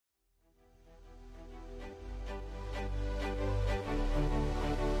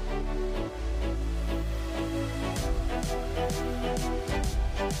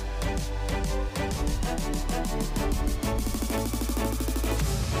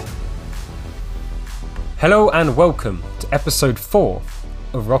Hello and welcome to episode 4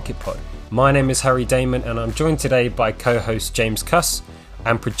 of Rocket Pod. My name is Harry Damon and I'm joined today by co-host James Cuss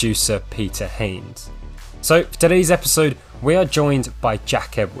and producer Peter Haynes. So for today's episode we are joined by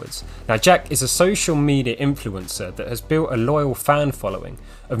Jack Edwards. Now Jack is a social media influencer that has built a loyal fan following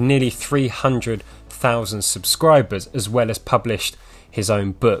of nearly 300,000 subscribers, as well as published his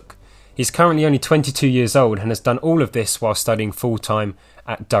own book. He's currently only 22 years old and has done all of this while studying full-time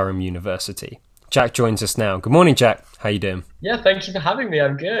at Durham University. Jack joins us now. Good morning, Jack. How you doing? Yeah, thank you for having me.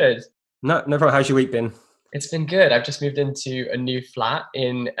 I'm good. No problem. How's your week been? It's been good. I've just moved into a new flat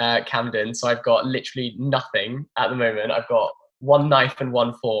in Camden, so I've got literally nothing at the moment. I've got one knife and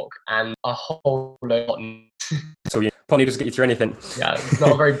one fork and a whole load of cotton. So Pony doesn't get you through anything. Yeah, it's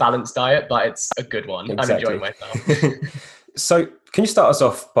not a very balanced diet, but it's a good one. Exactly. I'm enjoying myself. So can you start us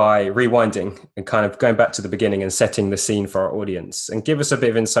off by rewinding and kind of going back to the beginning and setting the scene for our audience and give us a bit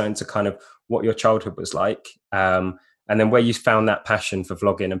of insight into kind of what your childhood was like, and then where you found that passion for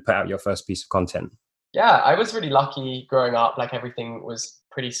vlogging and put out your first piece of content? Yeah, I was really lucky growing up. Like everything was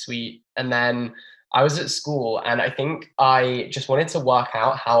pretty sweet. And then I was at school and I think I just wanted to work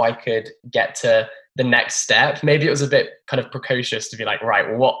out how I could get to the next step. Maybe it was a bit kind of precocious to be like,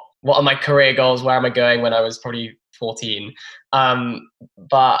 right, well, what are my career goals? Where am I going when I was probably 14?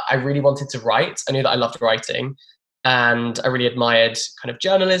 But I really wanted to write. I knew that I loved writing and I really admired kind of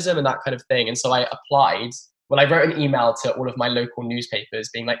journalism and that kind of thing. And so I applied. Well, I wrote an email to all of my local newspapers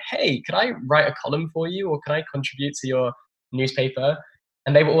being like, hey, could I write a column for you or can I contribute to your newspaper?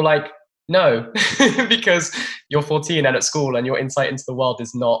 And they were all like, no, because you're 14 and at school and your insight into the world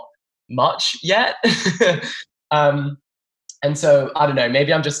is not much yet. And so, I don't know,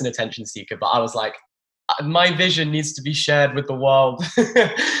 maybe I'm just an attention seeker, but I was like, my vision needs to be shared with the world.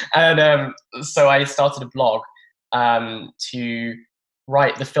 And so I started a blog to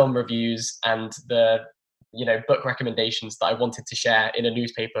write the film reviews and the book recommendations that I wanted to share in a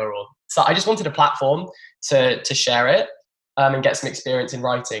newspaper. So I just wanted a platform to share it and get some experience in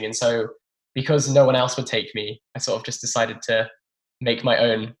writing. And so because no one else would take me, I sort of just decided to make my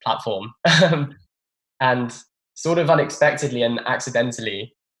own platform. And sort of unexpectedly and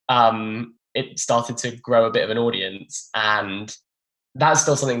accidentally, it started to grow a bit of an audience. And that's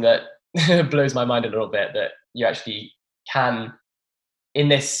still something that blows my mind a little bit, that you actually can, in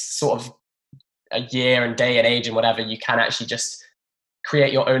this sort of a year and day and age and whatever, you can actually just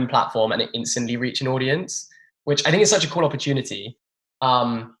create your own platform and it instantly reach an audience, which I think is such a cool opportunity.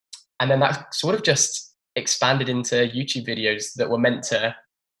 And then that sort of just expanded into YouTube videos that were meant to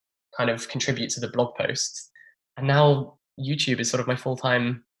kind of contribute to the blog posts. And now YouTube is sort of my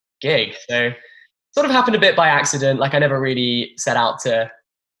full-time gig. So sort of happened a bit by accident. Like I never really set out to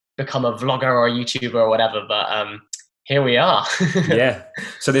become a vlogger or a YouTuber or whatever, but here we are. Yeah.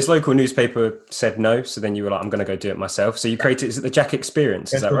 So this local newspaper said no. So then you were like, I'm going to go do it myself. So you created, is it the Jack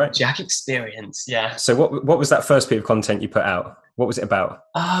Experience? Is that right? Jack Experience, yeah. So what was that first bit of content you put out? What was it about?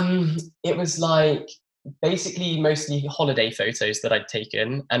 It was like basically mostly holiday photos that I'd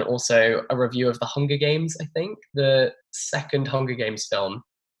taken and also a review of the Hunger Games, I think, the second Hunger Games film.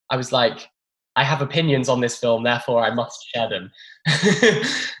 I was like, I have opinions on this film, therefore I must share them.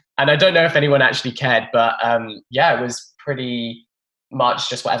 And I don't know if anyone actually cared, but yeah, it was pretty much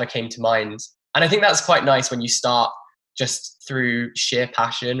just whatever came to mind. And I think that's quite nice when you start just through sheer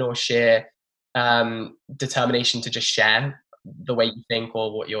passion or sheer determination to just share the way you think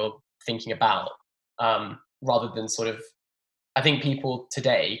or what you're thinking about, rather than sort of, I think people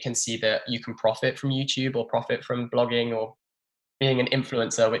today can see that you can profit from YouTube or profit from blogging or being an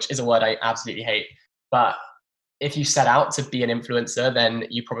influencer, which is a word I absolutely hate. But if you set out to be an influencer, then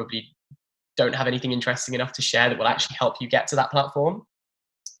you probably don't have anything interesting enough to share that will actually help you get to that platform.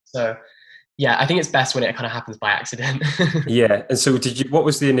 So yeah, I think it's best when it kind of happens by accident. Yeah. And so what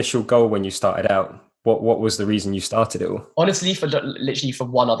was the initial goal when you started out? What was the reason you started it all? Honestly, literally for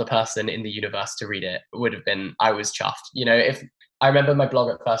one other person in the universe to read it would have been, I was chuffed. If I remember my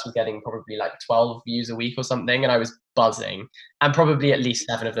blog at first was getting probably like 12 views a week or something, and I was buzzing, and probably at least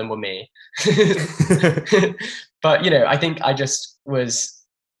 7 of them were me. But I think I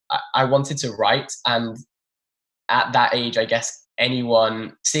wanted to write, and at that age, I guess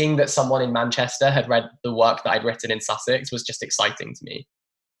anyone seeing that someone in Manchester had read the work that I'd written in Sussex was just exciting to me.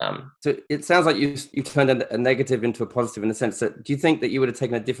 So it sounds like you turned a negative into a positive in the sense that, do you think that you would have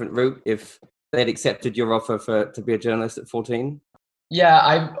taken a different route if they'd accepted your offer to be a journalist at 14?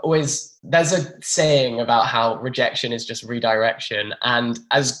 Yeah, there's a saying about how rejection is just redirection. And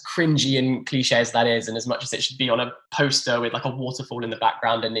as cringy and cliche as that is, and as much as it should be on a poster with like a waterfall in the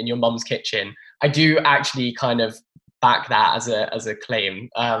background and in your mum's kitchen, I do actually kind of back that as a claim.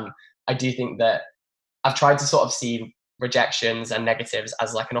 I do think that I've tried to sort of see rejections and negatives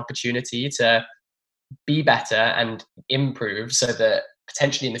as like an opportunity to be better and improve, so that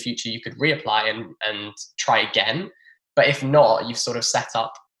potentially in the future you could reapply and try again. But if not, you've sort of set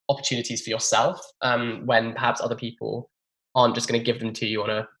up opportunities for yourself, when perhaps other people aren't just going to give them to you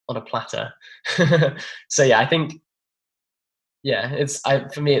on a platter. So yeah, I think, yeah,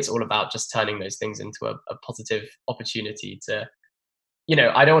 for me it's all about just turning those things into a positive opportunity to,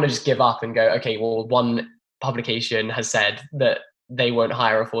 I don't want to just give up and go, okay, well, one publication has said that they won't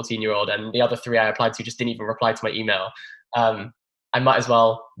hire a 14-year-old, and the other three I applied to just didn't even reply to my email. I might as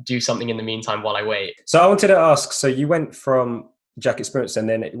well do something in the meantime while I wait. So I wanted to ask, so you went from Jack Experience, and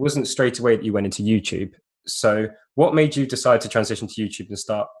then it wasn't straight away that you went into YouTube. So what made you decide to transition to YouTube and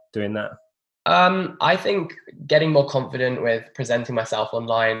start doing that? I think getting more confident with presenting myself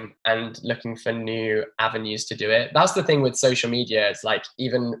online and looking for new avenues to do it. That's the thing with social media. It's like,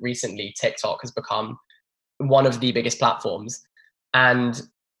 even recently, TikTok has become one of the biggest platforms. And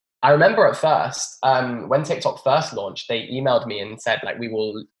I remember at first, when TikTok first launched, they emailed me and said, like, we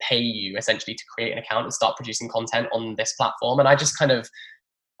will pay you essentially to create an account and start producing content on this platform. And I just kind of,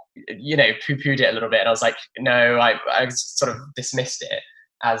 poo-pooed it a little bit. And I was like, no, I sort of dismissed it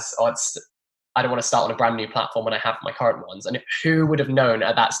as, I don't want to start on a brand new platform when I have my current ones. And who would have known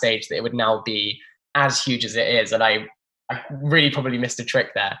at that stage that it would now be as huge as it is? And I really probably missed a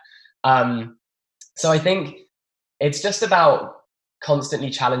trick there. So I think it's just about constantly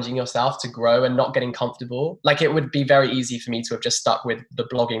challenging yourself to grow and not getting comfortable. Like, it would be very easy for me to have just stuck with the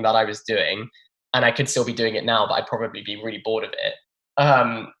blogging that I was doing, and I could still be doing it now, but I'd probably be really bored of it.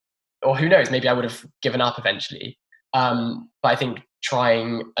 Or who knows, maybe I would have given up eventually. But I think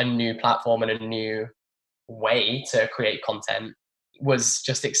trying a new platform and a new way to create content was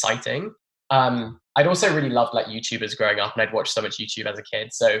just exciting. I'd also really loved like YouTubers growing up, and I'd watched so much YouTube as a kid.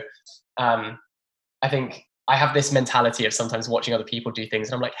 So I think I have this mentality of sometimes watching other people do things,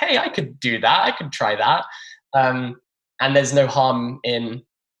 and I'm like, hey, I could do that. I could try that. And there's no harm in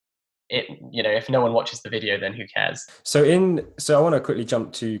it. If no one watches the video, then who cares? So I want to quickly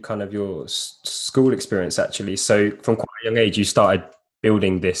jump to kind of your school experience, actually. So from quite a young age, you started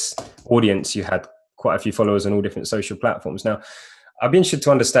building this audience. You had quite a few followers on all different social platforms. Now, I'd be interested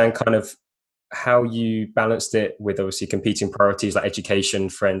to understand kind of how you balanced it with obviously competing priorities like education,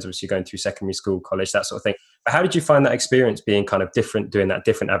 friends, obviously going through secondary school, college, that sort of thing. But how did you find that experience being kind of different, doing that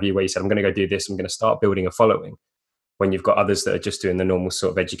different avenue where you said, I'm going to go do this, I'm going to start building a following, when you've got others that are just doing the normal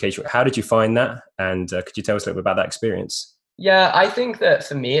sort of education? How did you find that? And could you tell us a little bit about that experience? Yeah, I think that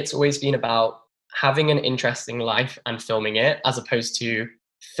for me, it's always been about having an interesting life and filming it, as opposed to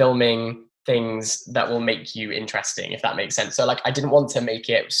filming things that will make you interesting, if that makes sense. So like, I didn't want to make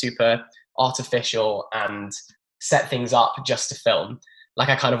it super artificial and set things up just to film. Like,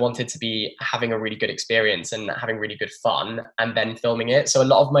 I kind of wanted to be having a really good experience and having really good fun and then filming it. So a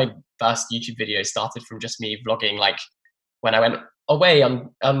lot of my first YouTube videos started from just me vlogging, like when I went away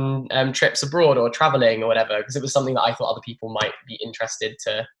on trips abroad or traveling or whatever, because it was something that I thought other people might be interested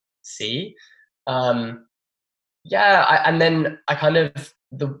to see. And then I kind of,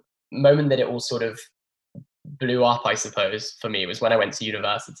 the moment that it all sort of blew up, I suppose, for me, was when I went to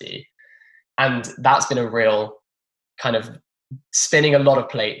university. And that's been a real kind of spinning a lot of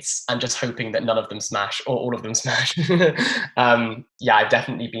plates and just hoping that none of them smash or all of them smash. I've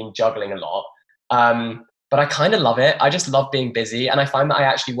definitely been juggling a lot. But I kind of love it. I just love being busy. And I find that I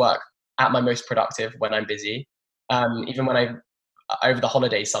actually work at my most productive when I'm busy. Even when over the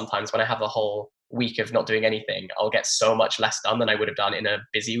holidays, sometimes when I have a whole week of not doing anything, I'll get so much less done than I would have done in a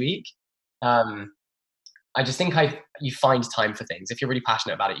busy week. I just think you find time for things. If you're really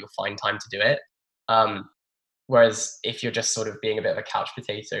passionate about it, you'll find time to do it. Whereas if you're just sort of being a bit of a couch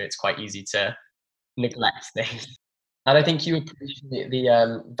potato, it's quite easy to neglect things. And I think you appreciate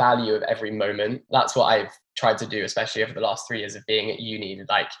the value of every moment. That's what I've tried to do, especially over the last 3 years of being at uni.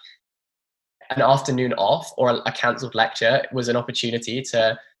 Like, an afternoon off or a cancelled lecture was an opportunity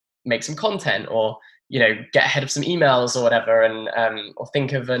to make some content, or get ahead of some emails or whatever, and or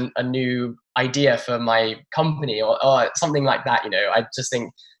think of a new idea for my company or something like that. I just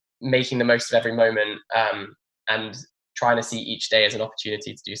think making the most of every moment and trying to see each day as an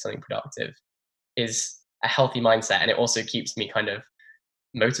opportunity to do something productive is a healthy mindset, and it also keeps me kind of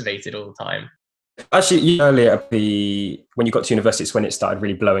motivated all the time. Actually, earlier, when you got to university, it's when it started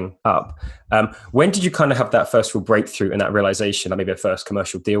really blowing up. When did you kind of have that first real breakthrough and that realization, like maybe a first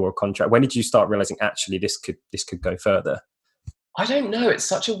commercial deal or a contract? When did you start realizing actually this could go further? I don't know. It's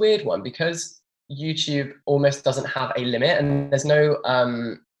such a weird one, because YouTube almost doesn't have a limit, and there's no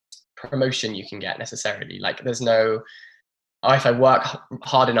promotion you can get necessarily. Like, there's no if I work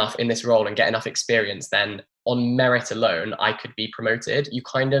hard enough in this role and get enough experience, then on merit alone, I could be promoted. You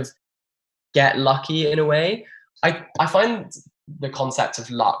kind of get lucky in a way. I find the concept of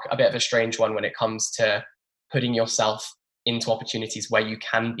luck a bit of a strange one when it comes to putting yourself into opportunities where you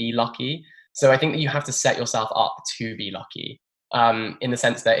can be lucky. So I think that you have to set yourself up to be lucky, in the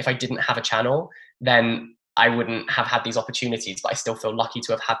sense that if I didn't have a channel, then I wouldn't have had these opportunities, but I still feel lucky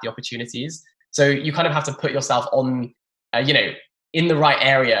to have had the opportunities. So you kind of have to put yourself on, in the right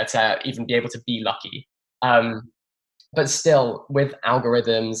area to even be able to be lucky. But still, with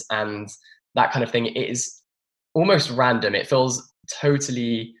algorithms and that kind of thing, it is almost random. It feels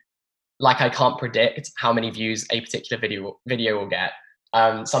totally like I can't predict how many views a particular video will get.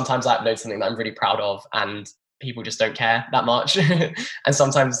 Sometimes I upload something that I'm really proud of and people just don't care that much. And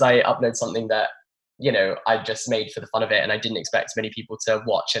sometimes I upload something that, I just made for the fun of it and I didn't expect many people to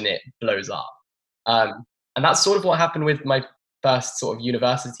watch and it blows up. And that's sort of what happened with my first sort of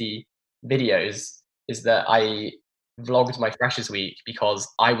university videos, is that I vlogged my freshers week because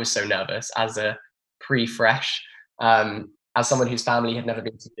I was so nervous as a pre-fresh. As someone whose family had never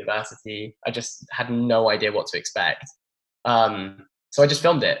been to university, I just had no idea what to expect. So I just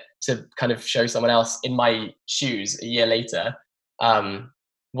filmed it to kind of show someone else in my shoes a year later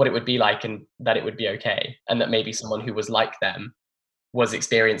what it would be like, and that it would be okay, and that maybe someone who was like them was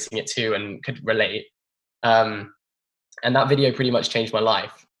experiencing it too and could relate. And that video pretty much changed my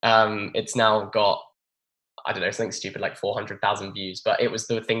life. It's now got, I don't know, something stupid like 400,000 views, but it was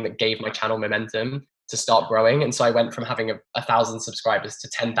the thing that gave my channel momentum to start growing. And so I went from having 1,000 subscribers to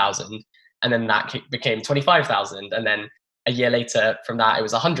 10,000, and then that became 25,000. And then a year later from that, it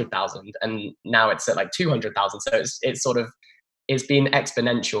was 100,000. And now it's at like 200,000. So it's been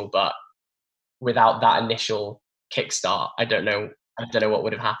exponential, but without that initial kickstart, I don't know what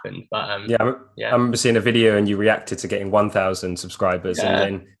would have happened. But I remember seeing a video and you reacted to getting 1,000 subscribers, and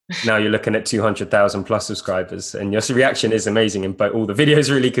then now you're looking at 200,000 plus subscribers, and your reaction is amazing in all the videos,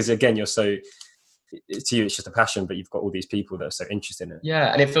 really, because again, you're so, to you it's just a passion, but you've got all these people that are so interested in it.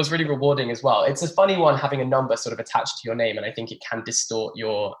 Yeah, and it feels really rewarding as well. It's a funny one having a number sort of attached to your name, and I think it can distort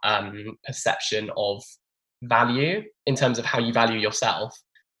your perception of value in terms of how you value yourself,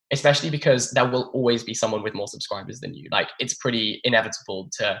 especially because there will always be someone with more subscribers than you. Like, it's pretty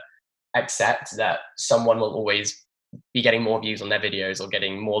inevitable to accept that someone will always be getting more views on their videos or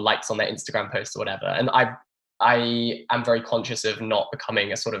getting more likes on their Instagram posts or whatever. And I am very conscious of not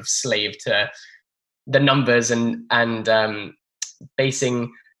becoming a sort of slave to the numbers and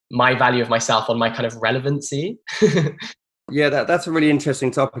basing my value of myself on my kind of relevancy. Yeah, that's a really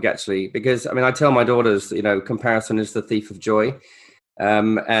interesting topic, actually, because I mean, I tell my daughters, comparison is the thief of joy.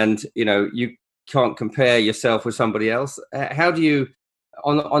 And you can't compare yourself with somebody else. How do you,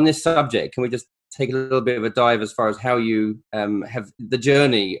 on this subject, can we just take a little bit of a dive as far as how you have the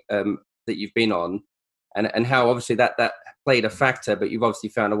journey that you've been on, and how obviously that played a factor, but you've obviously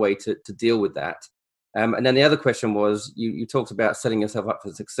found a way to deal with that. And then the other question was, you talked about setting yourself up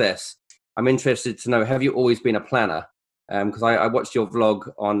for success. I'm interested to know, have you always been a planner? Because I watched your vlog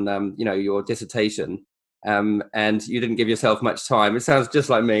on your dissertation. And you didn't give yourself much time. It sounds just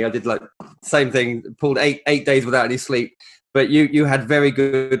like me. I did like same thing, pulled eight days without any sleep, but you had very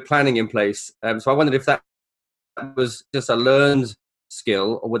good planning in place. So I wondered if that was just a learned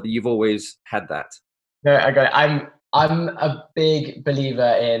skill or whether you've always had that. No, I got it. I'm a big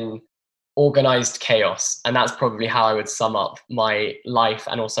believer in organized chaos, and that's probably how I would sum up my life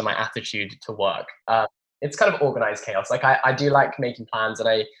and also my attitude to work. It's kind of organized chaos. Like I do like making plans,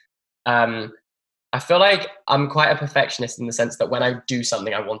 and I feel like I'm quite a perfectionist in the sense that when I do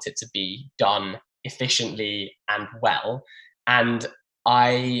something, I want it to be done efficiently and well. And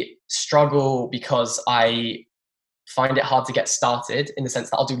I struggle because I find it hard to get started, in the sense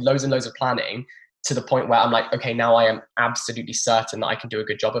that I'll do loads and loads of planning to the point where I'm like, okay, now I am absolutely certain that I can do a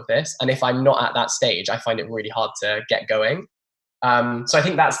good job of this. And if I'm not at that stage, I find it really hard to get going. So I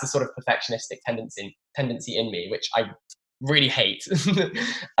think that's the sort of perfectionistic tendency in me, which I really hate.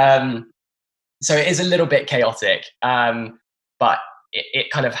 So it is a little bit chaotic, but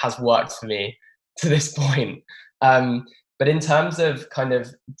it kind of has worked for me to this point. But in terms of kind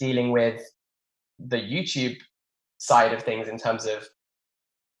of dealing with the YouTube side of things, in terms of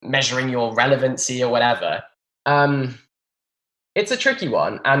measuring your relevancy or whatever, it's a tricky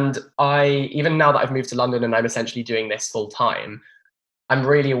one. And even now that I've moved to London and I'm essentially doing this full time, I'm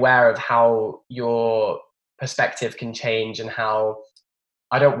really aware of how your perspective can change, and how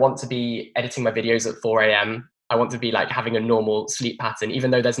I don't want to be editing my videos at 4 a.m. I want to be like having a normal sleep pattern, even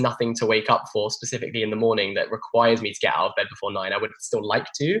though there's nothing to wake up for specifically in the morning that requires me to get out of bed before 9. I would still like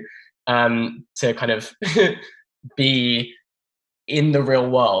to kind of be in the real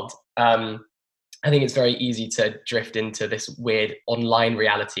world, I think it's very easy to drift into this weird online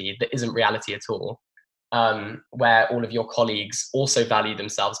reality that isn't reality at all, where all of your colleagues also value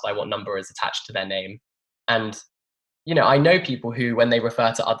themselves by what number is attached to their name. And, I know people who, when they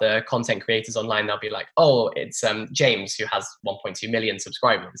refer to other content creators online, they'll be like, oh, it's James who has 1.2 million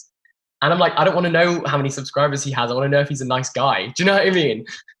subscribers. And I'm like, I don't want to know how many subscribers he has. I want to know if he's a nice guy. Do you know what I mean?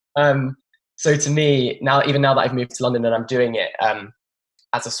 So to me, even now that I've moved to London and I'm doing it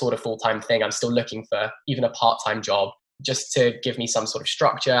as a sort of full-time thing, I'm still looking for even a part-time job just to give me some sort of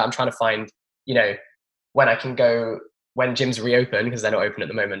structure. I'm trying to find, when I can go, when gyms reopen, because they're not open at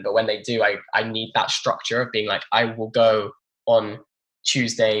the moment, but when they do, I need that structure of being like, I will go on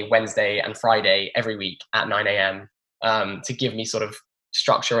Tuesday, Wednesday, and Friday every week at 9 a.m. To give me sort of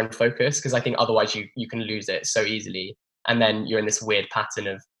structure and focus, because I think otherwise you can lose it so easily. And then you're in this weird pattern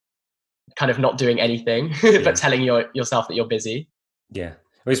of kind of not doing anything, but telling yourself that you're busy. Yeah.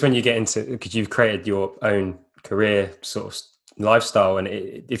 It's when you get into, because you've created your own career sort of lifestyle, and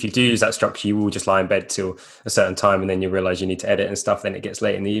if you do use that structure, you will just lie in bed till a certain time, and then you realize you need to edit and stuff, then it gets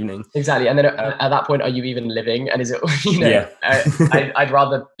late in the evening. Exactly. And then at that point, are you even living? And is it, I'd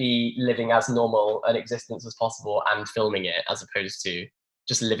rather be living as normal an existence as possible and filming it, as opposed to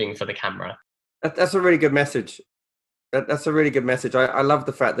just living for the camera. That's a really good message. That's a really good message. I love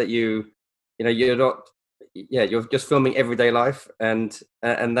the fact that you're not, you're just filming everyday life, and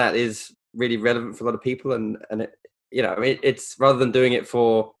that is really relevant for a lot of people. And it, it's rather than doing it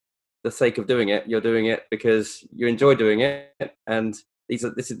for the sake of doing it, you're doing it because you enjoy doing it, and these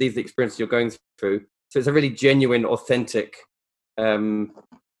are the experiences you're going through. So it's a really genuine, authentic, view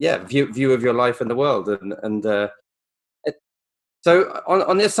of your life and the world. So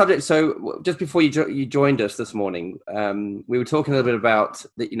on this subject, so just before you joined us this morning, we were talking a little bit about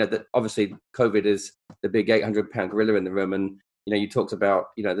that obviously COVID is the big 800-pound gorilla in the room, and you talked about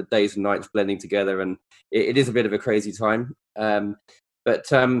the days and nights blending together, and it is a bit of a crazy time. But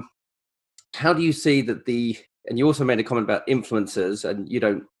how do you see that and you also made a comment about influencers, and you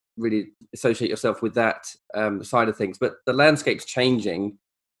don't really associate yourself with that side of things, but the landscape's changing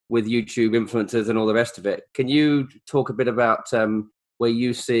with YouTube influencers and all the rest of it. Can you talk a bit about where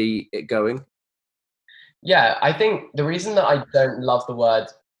you see it going? Yeah, I think the reason that I don't love the word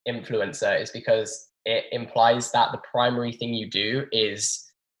influencer is because it implies that the primary thing you do is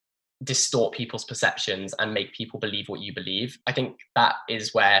distort people's perceptions and make people believe what you believe. I think that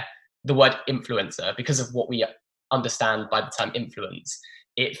is where the word influencer, because of what we understand by the term influence,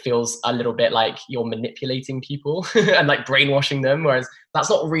 it feels a little bit like you're manipulating people and like brainwashing them, whereas that's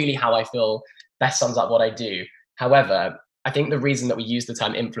not really how I feel best sums up what I do. However, I think the reason that we use the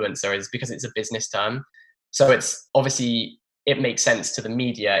term influencer is because it's a business term. So it's obviously, it makes sense to the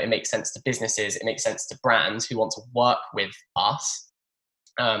media, it makes sense to businesses, it makes sense to brands who want to work with us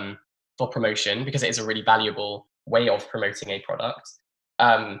for promotion, because it is a really valuable way of promoting a product.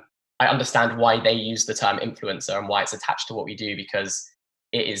 I understand why they use the term influencer and why it's attached to what we do, because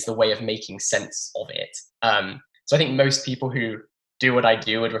it is the way of making sense of it. So I think most people who do what I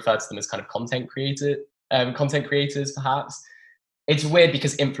do would refer to them as kind of content creators, perhaps. It's weird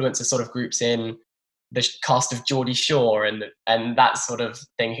because influencer sort of groups in the cast of Geordie Shore and that sort of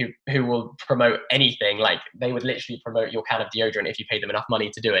thing, who will promote anything. Like they would literally promote your can of deodorant if you paid them enough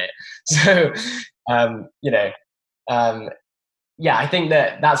money to do it. So, I think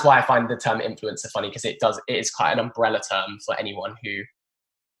that's why I find the term influencer funny, because it is quite an umbrella term for anyone who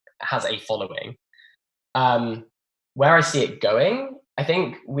has a following. Where I see it going, I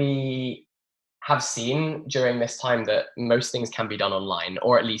think we have seen during this time that most things can be done online,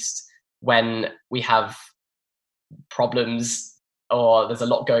 or at least when we have problems or there's a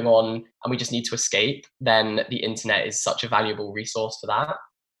lot going on and we just need to escape, then the internet is such a valuable resource for that.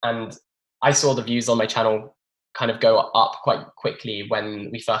 And I saw the views on my channel kind of go up quite quickly when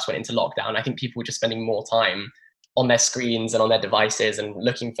we first went into lockdown. I think people were just spending more time on their screens and on their devices and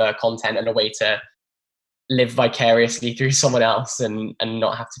looking for content and a way to live vicariously through someone else and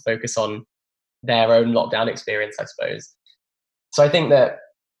not have to focus on their own lockdown experience, I suppose. So I think that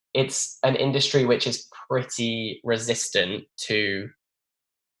it's an industry which is pretty resistant to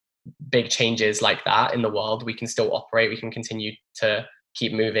big changes like that in the world. We can still operate, we can continue to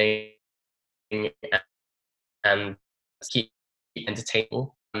keep moving and keep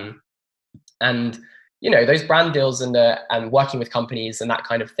entertainable. And those brand deals and working with companies and that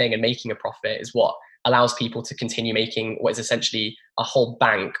kind of thing and making a profit is what allows people to continue making what is essentially a whole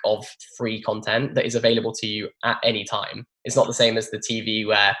bank of free content that is available to you at any time. It's not the same as the TV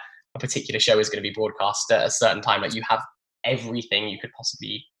where a particular show is going to be broadcast at a certain time. Like you have everything you could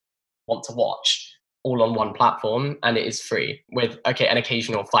possibly want to watch all on one platform, and it is free with an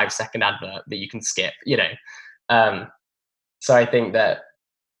occasional 5-second advert that you can skip, so I think that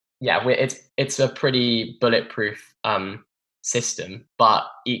it's a pretty bulletproof system, but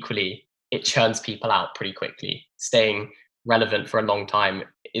equally it churns people out pretty quickly. Staying relevant for a long time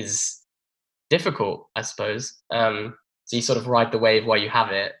is difficult, I suppose. So you sort of ride the wave while you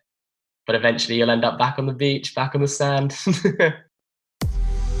have it, but eventually you'll end up back on the beach, back on the sand.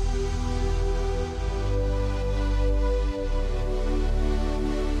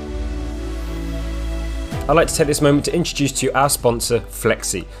 I'd like to take this moment to introduce to you our sponsor,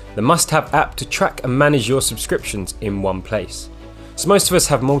 Flexi, the must-have app to track and manage your subscriptions in one place. So most of us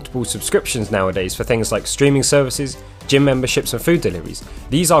have multiple subscriptions nowadays for things like streaming services, gym memberships and food deliveries.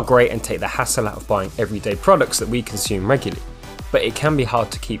 These are great and take the hassle out of buying everyday products that we consume regularly, but it can be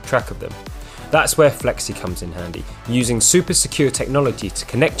hard to keep track of them. That's where Flexi comes in handy, using super secure technology to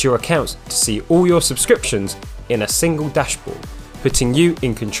connect your accounts to see all your subscriptions in a single dashboard, putting you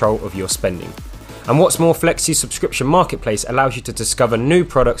in control of your spending. And what's more, Flexi's subscription marketplace allows you to discover new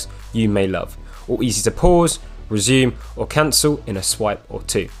products you may love, all easy to pause, resume or cancel in a swipe or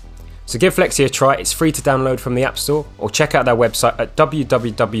two. So give Flexi a try. It's free to download from the App Store, or check out their website at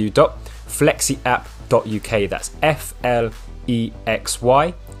www.flexyapp.uk. That's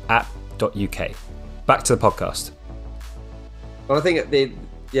FLEXY app.uk. Back to the podcast. Well, I think the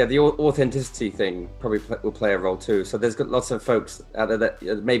authenticity thing probably will play a role too. So there's got lots of folks out there that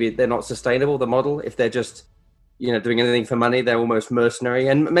maybe they're not sustainable, the model. If they're just, doing anything for money, they're almost mercenary.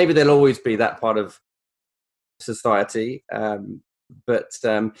 And maybe they'll always be that part of society. But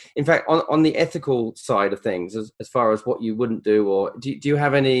in fact, on the ethical side of things, as far as what you wouldn't do, or do you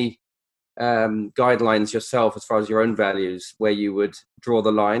have any guidelines yourself as far as your own values where you would draw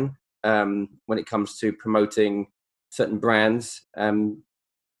the line when it comes to promoting certain brands?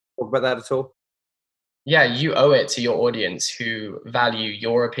 Talk about that at all? Yeah, you owe it to your audience who value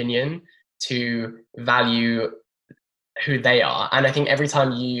your opinion to value who they are. And I think every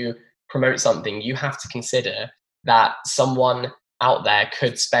time you promote something, you have to consider that someone out there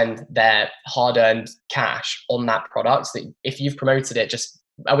could spend their hard-earned cash on that product. So that if you've promoted it just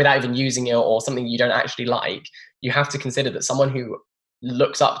without even using it, or something you don't actually like, you have to consider that someone who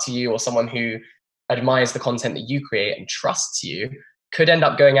looks up to you or someone who admires the content that you create and trusts you could end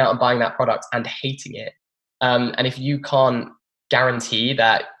up going out and buying that product and hating it. And if you can't guarantee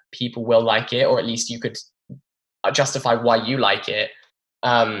that people will like it, or at least you could justify why you like it,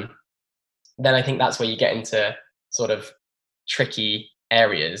 then I think that's where you get into sort of tricky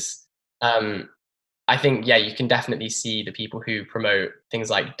areas. I think, you can definitely see the people who promote things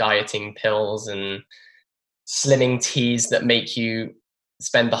like dieting pills and slimming teas that make you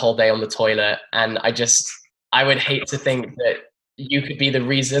spend the whole day on the toilet. And I would hate to think that you could be the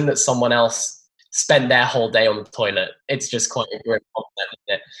reason that someone else spent their whole day on the toilet. It's just quite a grim concept,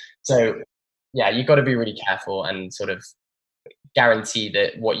 isn't it? So you've got to be really careful and sort of guarantee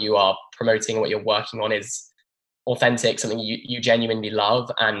that what you are promoting, what you're working on, is authentic, something you genuinely love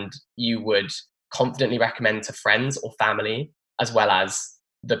and you would confidently recommend to friends or family, as well as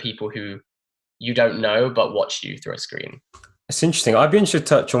the people who you don't know but watch you through a screen. It's interesting. I'd be interested to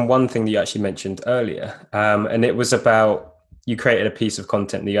touch on one thing that you actually mentioned earlier, and it was about you created a piece of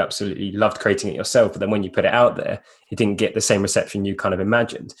content that you absolutely loved creating it yourself, but then when you put it out there, it didn't get the same reception you kind of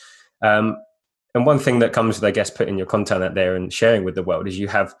imagined. And one thing that comes with, I guess, putting your content out there and sharing with the world is you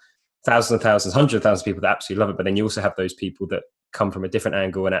have thousands and thousands, hundreds of thousands of people that absolutely love it, but then you also have those people that come from a different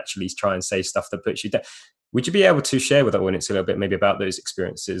angle and actually try and say stuff that puts you down. Would you be able to share with the audience a little bit maybe about those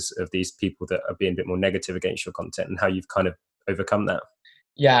experiences of these people that are being a bit more negative against your content and how you've kind of overcome that?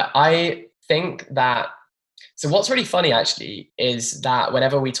 Yeah, I think that, so what's really funny actually is that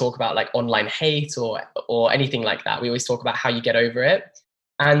whenever we talk about like online hate or anything like that, we always talk about how you get over it.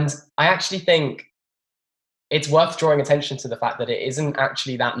 And I actually think it's worth drawing attention to the fact that it isn't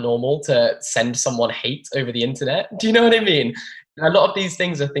actually that normal to send someone hate over the internet. Do you know what I mean? A lot of these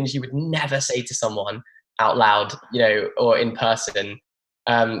things are things you would never say to someone out loud, or in person.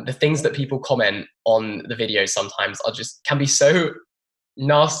 The things that people comment on the videos sometimes can be so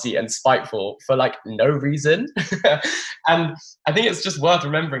nasty and spiteful for like no reason. And I think it's just worth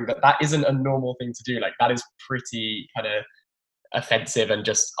remembering that isn't a normal thing to do. Like that is pretty kind of offensive and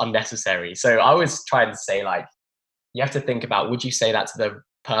just unnecessary. So I always try and say, like, you have to think about, would you say that to the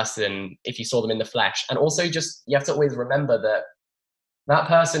person if you saw them in the flesh? And also just, you have to always remember that that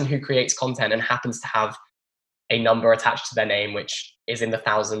person who creates content and happens to have a number attached to their name, which is in the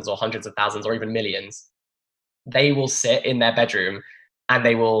thousands or hundreds of thousands or even millions, they will sit in their bedroom and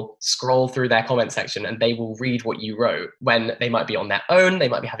they will scroll through their comment section and they will read what you wrote when they might be on their own, they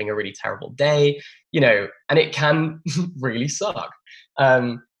might be having a really terrible day, and it can really suck.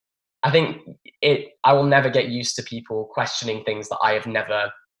 I think I will never get used to people questioning things that I have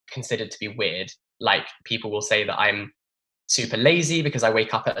never considered to be weird. Like, people will say that I'm super lazy because I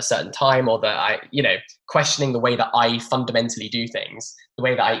wake up at a certain time, or that questioning the way that I fundamentally do things, the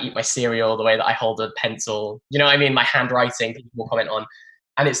way that I eat my cereal, the way that I hold a pencil, my handwriting, people will comment on.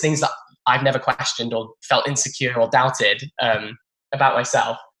 And it's things that I've never questioned or felt insecure or doubted about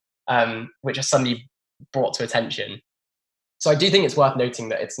myself, which are suddenly brought to attention. So I do think it's worth noting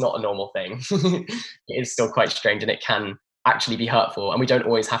that it's not a normal thing. It is still quite strange, and it can actually be hurtful. And we don't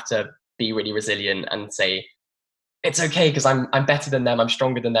always have to be really resilient and say, it's okay because I'm better than them, I'm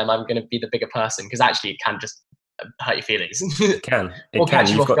stronger than them, I'm going to be the bigger person, because actually it can just hurt your feelings. It can. Or catch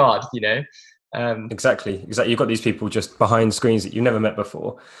you off guard, Exactly. You've got these people just behind screens that you've never met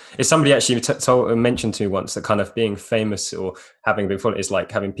before. It's somebody actually mentioned to me once that kind of being famous or having been followed is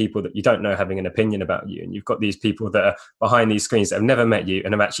like having people that you don't know having an opinion about you. And you've got these people that are behind these screens that have never met you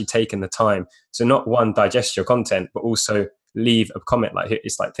and have actually taken the time to not one, digest your content, but also leave a comment. Like,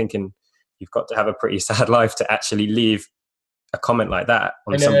 it's like thinking you've got to have a pretty sad life to actually leave a comment like that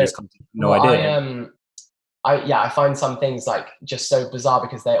on somebody's content. No idea. I find some things like just so bizarre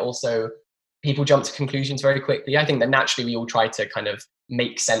because they're also, people jump to conclusions very quickly. I think that naturally we all try to kind of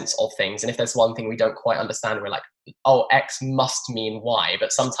make sense of things. And if there's one thing we don't quite understand, we're like, oh, X must mean Y,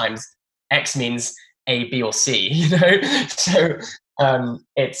 but sometimes X means A, B, or C, So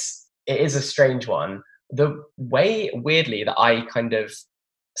it is a strange one. The way, weirdly, that I kind of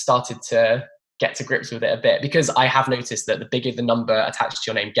started to get to grips with it a bit, because I have noticed that the bigger the number attached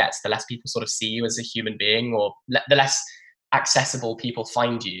to your name gets, the less people sort of see you as a human being, or the less accessible people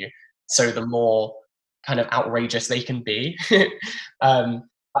find you. So the more kind of outrageous they can be.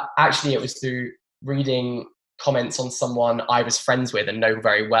 Actually, it was through reading comments on someone I was friends with and know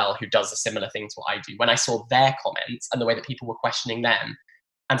very well who does a similar thing to what I do. When I saw their comments and the way that people were questioning them,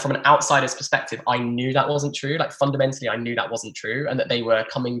 and from an outsider's perspective, I knew that wasn't true. Like, fundamentally, I knew that wasn't true, and that they were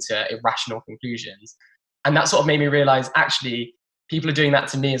coming to irrational conclusions. And that sort of made me realize, actually, people are doing that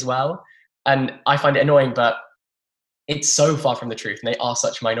to me as well. And I find it annoying, but it's so far from the truth. And they are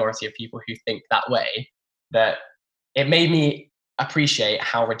such a minority of people who think that way, that it made me appreciate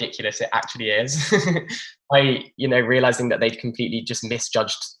how ridiculous it actually is. By, realizing that they'd completely just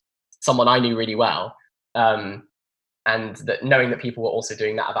misjudged someone I knew really well. And that knowing that people were also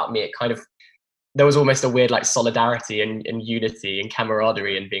doing that about me, it kind of, there was almost a weird like solidarity and unity and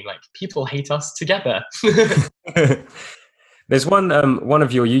camaraderie, and being like, people hate us together. There's one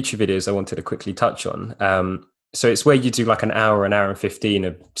of your YouTube videos I wanted to quickly touch on. So it's where you do like an hour and 15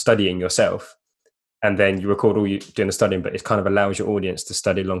 of studying yourself, and then you record all you doing the studying, but it kind of allows your audience to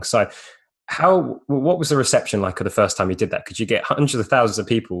study alongside. What was the reception like of the first time you did that? Because you get hundreds of thousands of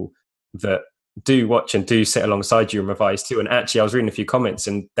people that do watch and do sit alongside you and revise too. And actually, I was reading a few comments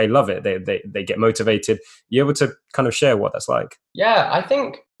and they love it. They get motivated. You're able to kind of share what that's like? Yeah, I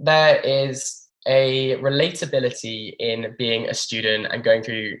think there is a relatability in being a student and going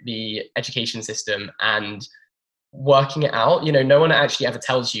through the education system and working it out. No one actually ever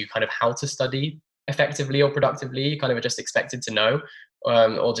tells you kind of how to study effectively or productively. You kind of are just expected to know,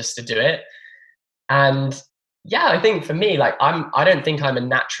 or just to do it. And yeah, I think for me, like, I don't think I'm a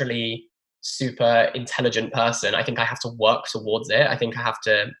naturally super intelligent person. I think I have to work towards it. I think I have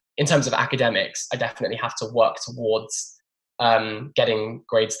to, in terms of academics, I definitely have to work towards getting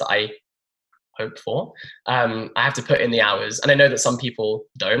grades that I hoped for. I have to put in the hours, and I know that some people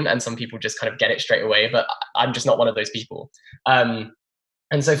don't, and some people just kind of get it straight away, but I'm just not one of those people. And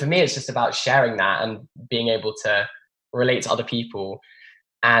so for me, it's just about sharing that and being able to relate to other people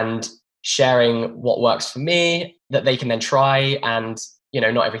and sharing what works for me that they can then try. And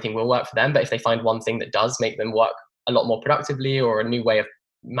not everything will work for them, but if they find one thing that does make them work a lot more productively, or a new way of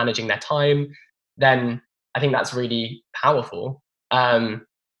managing their time, then I think that's really powerful.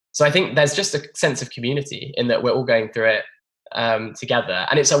 So I think there's just a sense of community in that we're all going through it together.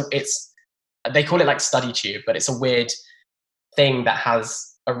 And it's they call it like StudyTube, but it's a weird thing that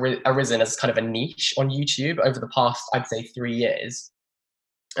has arisen as kind of a niche on YouTube over the past, I'd say, 3 years.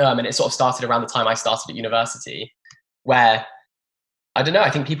 And it sort of started around the time I started at university, where, I don't know, I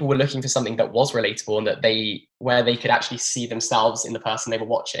think people were looking for something that was relatable and that where they could actually see themselves in the person they were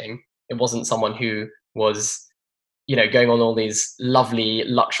watching. It wasn't someone who was, going on all these lovely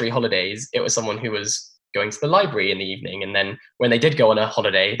luxury holidays. It was someone who was going to the library in the evening. And then when they did go on a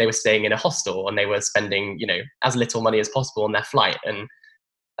holiday, they were staying in a hostel and they were spending, as little money as possible on their flight. And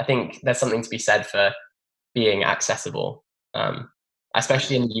I think there's something to be said for being accessible.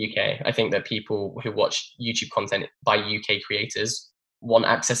 especially in the UK. I think that people who watch YouTube content by UK creators want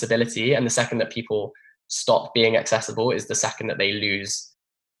accessibility, and the second that people stop being accessible is the second that they lose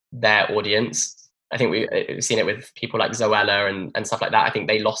their audience. I think we've seen it with people like Zoella and stuff like that. I think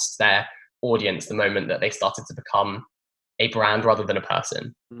they lost their audience the moment that they started to become a brand rather than a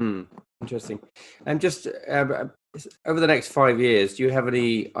person. Interesting. And just over the next 5 years, do you have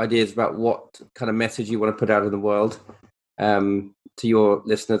any ideas about what kind of message you want to put out in the world to your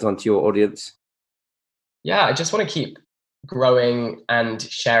listeners, onto your audience? Yeah, I just want to keep growing and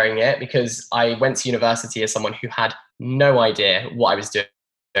sharing it, because I went to university as someone who had no idea what I was doing.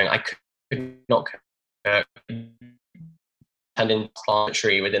 I could not turned into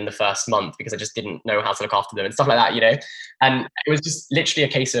planetary within the first month because I just didn't know how to look after them and stuff like that, you know. And it was just literally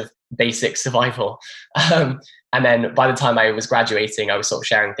a case of basic survival. And then by the time I was graduating, I was sort of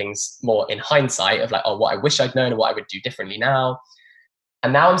sharing things more in hindsight of like, oh, what I wish I'd known and what I would do differently now.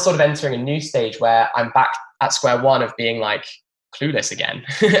 And now I'm sort of entering a new stage where I'm back at square one of being like clueless again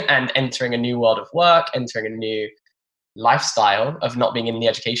and entering a new world of work, entering a new lifestyle of not being in the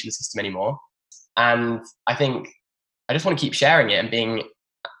education system anymore. And I think I just want to keep sharing it and being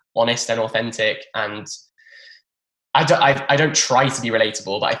honest and authentic. And I don't try to be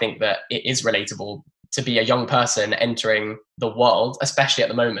relatable, but I think that it is relatable to be a young person entering the world, especially at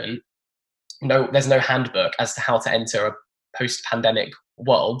the moment. No, there's no handbook as to how to enter a post-pandemic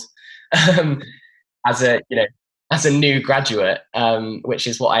world as a new graduate, which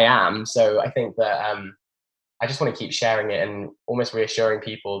is what I am. So I think that I just want to keep sharing it and almost reassuring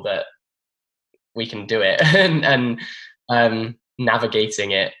people that we can do it and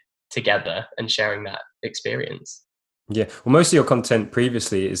navigating it together and sharing that experience. Yeah, well, most of your content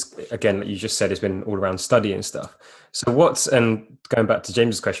previously is, again, like you just said, it's been all around study and stuff. So and going back to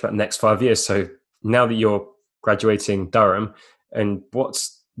James's question about next 5 years, so now that you're graduating Durham, and what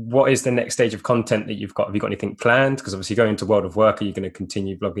is the next stage of content that you've got? Have you got anything planned? Because obviously going into World of Work, are you going to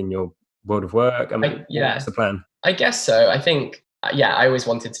continue vlogging your World of Work? I mean, what's the plan? I guess so. I think, I always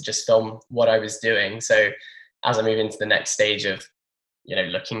wanted to just film what I was doing. So as I move into the next stage of,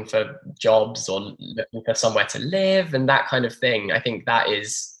 looking for jobs or looking for somewhere to live and that kind of thing, I think that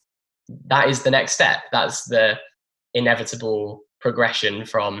is the next step. That's the inevitable progression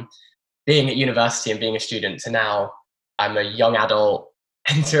from being at university and being a student to now I'm a young adult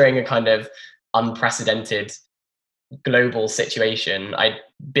entering a kind of unprecedented global situation. I'd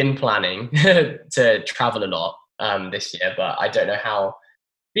been planning to travel a lot this year, but I don't know how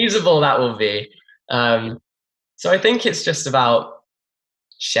feasible that will be. So I think it's just about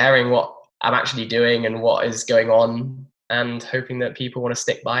sharing what I'm actually doing and what is going on and hoping that people want to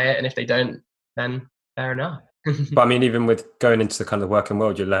stick by it. And if they don't, then fair enough. But I mean, even with going into the kind of working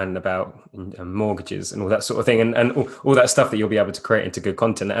world, you're learning about mortgages and all that sort of thing, and all that stuff that you'll be able to create into good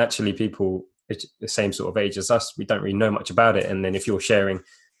content. Actually, people the same sort of age as us, we don't really know much about it. And then if you're sharing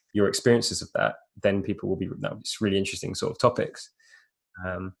your experiences of that, then people will be, it's really interesting sort of topics.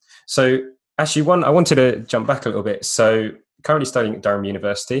 So actually, I wanted to jump back a little bit. So currently studying at Durham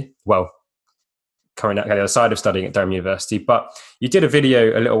University, currently at the other side of studying at Durham University, but you did a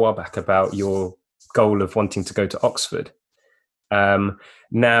video a little while back about your goal of wanting to go to Oxford.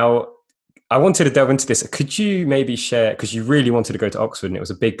 Now, I wanted to delve into this. Could you maybe share, because you really wanted to go to Oxford and it was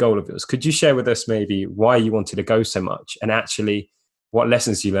a big goal of yours, could you share with us maybe why you wanted to go so much and actually what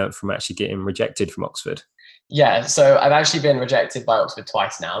lessons you learned from actually getting rejected from Oxford? Yeah, so I've actually been rejected by Oxford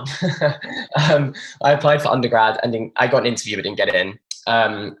twice now. I applied for undergrad and I got an interview but didn't get in.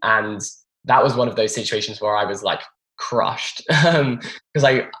 And that was one of those situations where I was like crushed.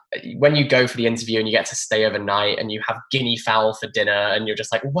 Because when you go for the interview and you get to stay overnight and you have guinea fowl for dinner and you're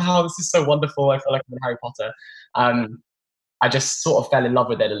just like, wow, this is so wonderful. I feel like I'm in Harry Potter. I just sort of fell in love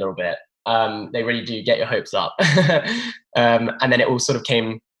with it a little bit. They really do get your hopes up. And then it all sort of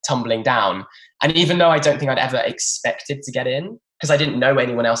came tumbling down. And even though I don't think I'd ever expected to get in, because I didn't know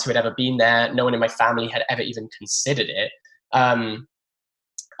anyone else who had ever been there, no one in my family had ever even considered it,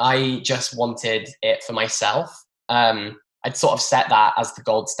 I just wanted it for myself. I'd sort of set that as the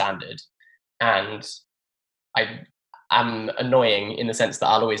gold standard. And I am annoying in the sense that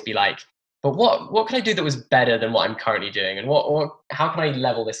I'll always be like, but what can I do that was better than what I'm currently doing? And how can I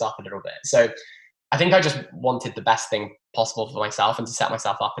level this up a little bit? So I think I just wanted the best thing possible for myself and to set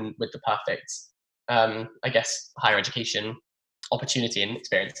myself up with the perfect, I guess, higher education opportunity and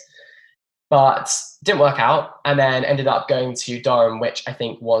experience. But didn't work out, and then ended up going to Durham, which I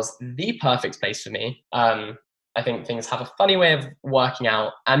think was the perfect place for me. I think things have a funny way of working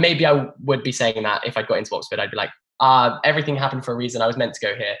out, and maybe I would be saying that if I got into Oxford, I'd be like, everything happened for a reason. I was meant to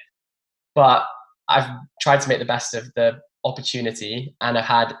go here. But I've tried to make the best of the opportunity and I've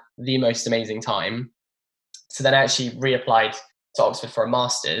had the most amazing time. So then I actually reapplied to Oxford for a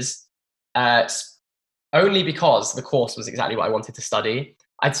master's, only because the course was exactly what I wanted to study.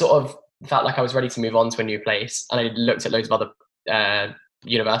 I'd sort of felt like I was ready to move on to a new place, and I looked at loads of other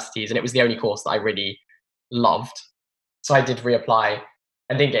universities, and it was the only course that I really loved. So I did reapply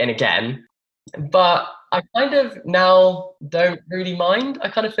and didn't get in again. But I kind of now don't really mind. I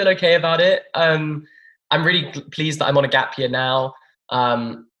kind of feel okay about it. I'm really pleased that I'm on a gap year now.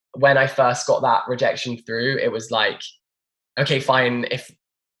 When I first got that rejection through, it was like, okay, fine. If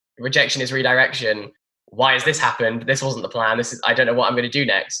rejection is redirection, why has this happened? This wasn't the plan. I don't know what I'm going to do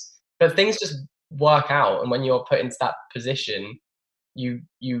next. But things just work out. And when you're put into that position, you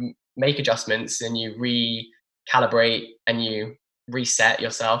make adjustments and you recalibrate and you reset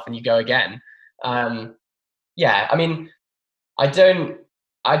yourself and you go again. Yeah, I mean, I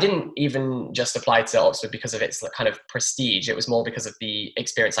didn't even just apply to Oxford because of its kind of prestige. It was more because of the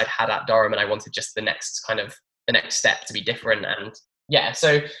experience I'd had at Durham, and I wanted just the next step to be different. And yeah,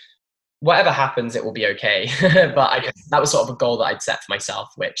 so whatever happens, it will be okay. But I guess that was sort of a goal that I'd set for myself,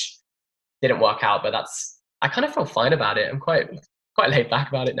 which didn't work out. But I kind of feel fine about it. I'm quite laid back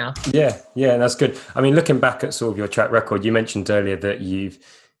about it now. Yeah, that's good. I mean, looking back at sort of your track record, you mentioned earlier that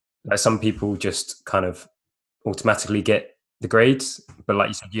some people just kind of automatically get the grades, but like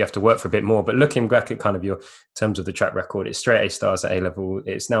you said, you have to work for a bit more. But looking back at kind of your, in terms of the track record, it's straight A stars at A level.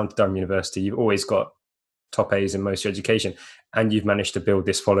 It's now Durham University. You've always got top A's in most of your education, and you've managed to build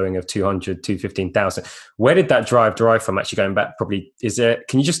this following of 200, 215,000. Where did that drive from? Actually, going back, probably,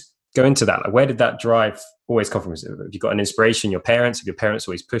 can you just go into that? Like, where did that drive always come from? Have you got an inspiration? Your parents? Have your parents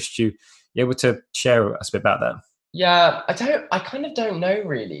always pushed you? You able to share us a bit about that? Yeah, I kind of don't know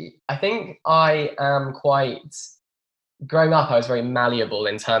really. I think I am growing up, I was very malleable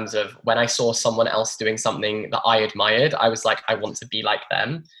in terms of when I saw someone else doing something that I admired, I was like, I want to be like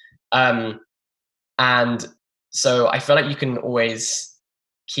them. And so I feel like you can always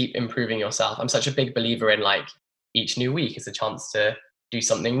keep improving yourself. I'm such a big believer in like each new week is a chance to do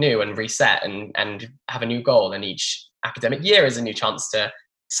something new and reset and have a new goal. And each academic year is a new chance to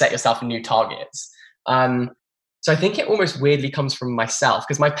set yourself new targets. So I think it almost weirdly comes from myself,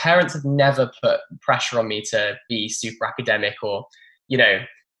 because my parents have never put pressure on me to be super academic, or,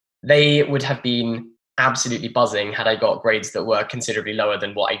 they would have been absolutely buzzing had I got grades that were considerably lower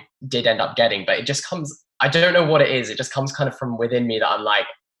than what I did end up getting. But it just comes, I don't know what it is. It just comes kind of from within me that I'm like,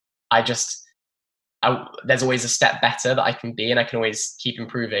 there's always a step better that I can be, and I can always keep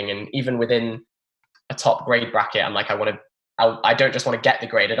improving. And even within a top grade bracket, I'm like, I don't just want to get the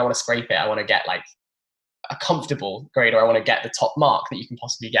grade. I don't want to scrape it. I want to get like a comfortable grade, or I want to get the top mark that you can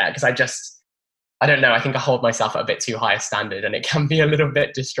possibly get. Because I don't know, I think I hold myself at a bit too high a standard, and it can be a little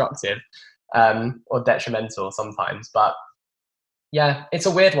bit destructive or detrimental sometimes. But yeah, it's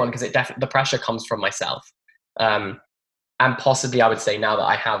a weird one, because the pressure comes from myself. And possibly I would say now that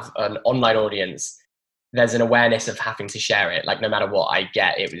I have an online audience, there's an awareness of having to share it. Like no matter what I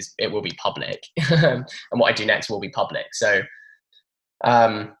get, it will be public and what I do next will be public. So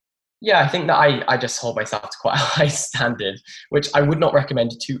yeah, I think that I just hold myself to quite a high standard, which I would not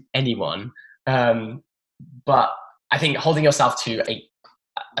recommend to anyone. But I think holding yourself to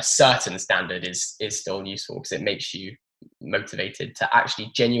a certain standard is still useful, because it makes you motivated to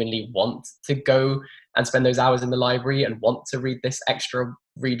actually genuinely want to go and spend those hours in the library and want to read this extra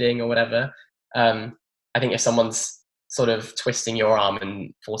reading or whatever. I think if someone's sort of twisting your arm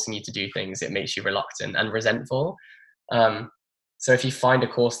and forcing you to do things, it makes you reluctant and resentful. So if you find a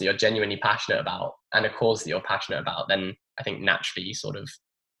course that you're genuinely passionate about and a cause that you're passionate about, then I think naturally you sort of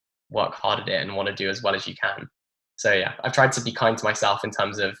work hard at it and want to do as well as you can. So yeah, I've tried to be kind to myself in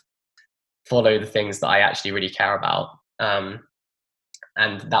terms of follow the things that I actually really care about.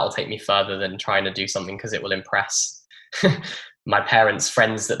 And that'll take me further than trying to do something because it will impress my parents'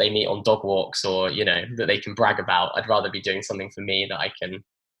 friends that they meet on dog walks, or, that they can brag about. I'd rather be doing something for me that I can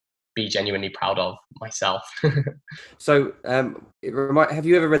be genuinely proud of myself. So have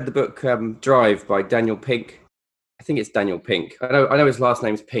you ever read the book Drive by Daniel Pink? I think it's Daniel Pink. I know his last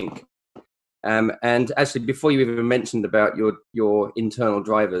name's Pink. And actually, before you even mentioned about your internal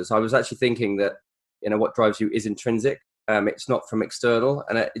drivers, I was actually thinking that what drives you is intrinsic. It's not from external,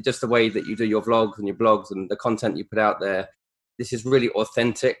 and just the way that you do your vlogs and your blogs and the content you put out there, this is really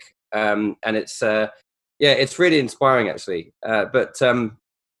authentic, and it's really inspiring actually. But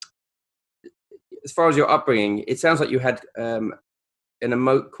as far as your upbringing, it sounds like you had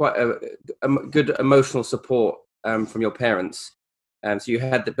quite a good emotional support from your parents. So you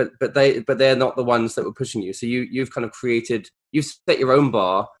had, but they're not the ones that were pushing you. So you've kind of you've set your own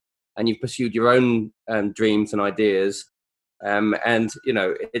bar, and you've pursued your own dreams and ideas. And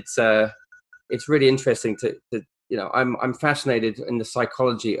it's really interesting to I'm fascinated in the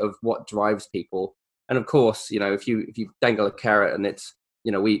psychology of what drives people. And of course, if you dangle a carrot and it's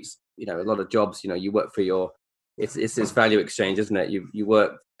a lot of jobs, you work for it's this value exchange, isn't it? You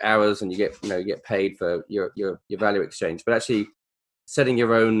work hours and you get paid for your value exchange. But actually setting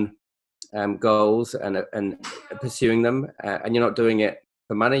your own goals and pursuing them, and you're not doing it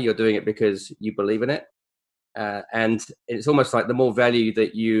for money, you're doing it because you believe in it. And it's almost like the more value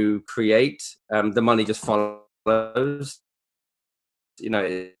that you create, the money just follows.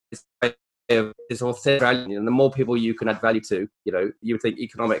 It's authentic value, and the more people you can add value to, you would think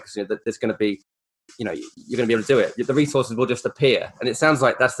economics, that there's going to be, you're going to be able to do it. The resources will just appear, and it sounds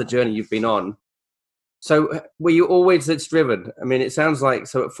like that's the journey you've been on. So, were you always this driven? I mean, it sounds like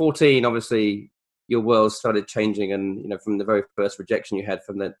so. At 14, obviously, your world started changing, and from the very first rejection you had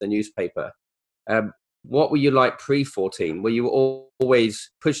from the newspaper. What were you like pre-14? Were you always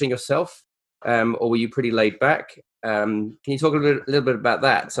pushing yourself, or were you pretty laid back? Can you talk a little bit about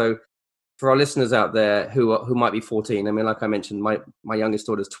that? So, for our listeners out there who might be 14, I mean, like I mentioned, my youngest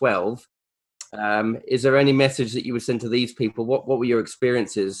daughter's 12. Is there any message that you would send to these people? What were your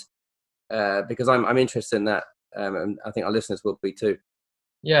experiences? Because I'm interested in that, and I think our listeners will be too.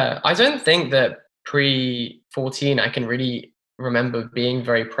 Yeah, I don't think that pre-14 I can really remember being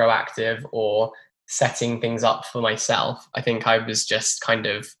very proactive or setting things up for myself. I think I was just kind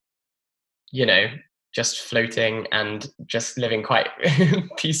of, just floating and just living quite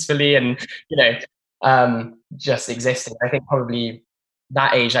peacefully and, just existing. I think probably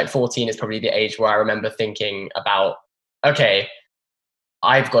that age, like 14, is probably the age where I remember thinking about, okay,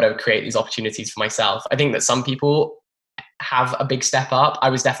 I've got to create these opportunities for myself. I think that some people have a big step up. I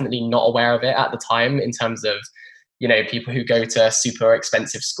was definitely not aware of it at the time in terms of, people who go to super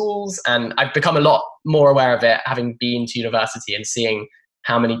expensive schools. And I've become a lot more aware of it having been to university and seeing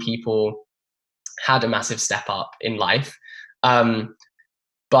how many people had a massive step up in life.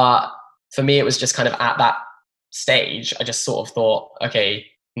 But for me, it was just kind of at that stage, I just sort of thought, okay,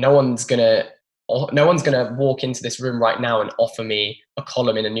 no one's gonna walk into this room right now and offer me a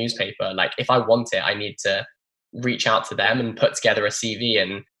column in a newspaper. Like, if I want it, I need to reach out to them and put together a CV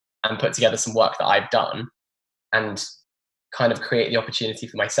and put together some work that I've done and kind of create the opportunity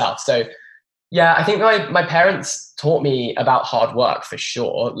for myself. So yeah, I think my parents taught me about hard work for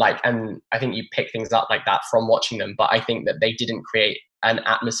sure. And I think you pick things up like that from watching them. But I think that they didn't create an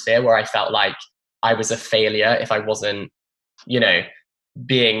atmosphere where I felt like I was a failure if I wasn't,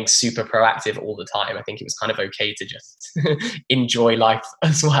 being super proactive all the time. I think it was kind of okay to just enjoy life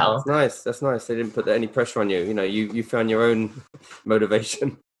as well. That's nice. They didn't put any pressure on you. You found your own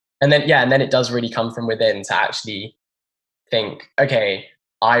motivation. And then it does really come from within to actually think, okay,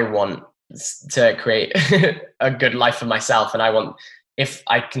 I want to create a good life for myself, and if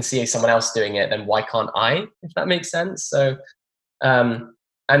I can see someone else doing it, then why can't I, if that makes sense? So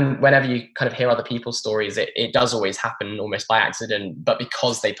and whenever you kind of hear other people's stories, it does always happen almost by accident, but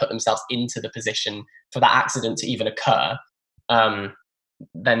because they put themselves into the position for that accident to even occur,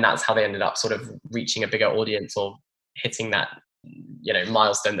 then that's how they ended up sort of reaching a bigger audience or hitting that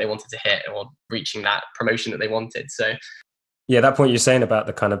milestone they wanted to hit, or reaching that promotion that they wanted. So yeah, that point you're saying about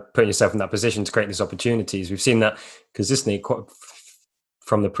the kind of putting yourself in that position to create these opportunities, we've seen that consistently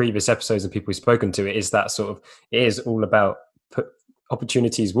from the previous episodes and people we've spoken to. It is that sort of, it is all about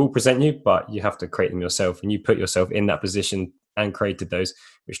opportunities will present you, but you have to create them yourself, and you put yourself in that position and created those,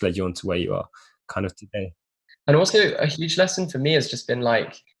 which led you on to where you are kind of today. And also a huge lesson for me has just been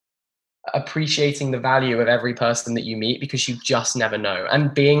like appreciating the value of every person that you meet, because you just never know.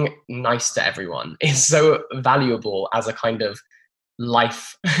 And being nice to everyone is so valuable as a kind of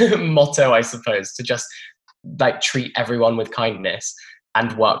life motto, I suppose, to just like treat everyone with kindness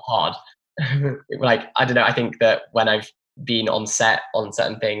and work hard. Like, I don't know, I think that when I've been on set on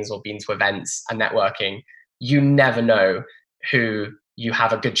certain things or been to events and networking, you never know who you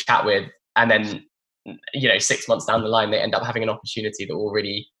have a good chat with, and then 6 months down the line they end up having an opportunity that will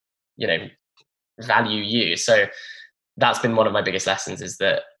really value you. So that's been one of my biggest lessons, is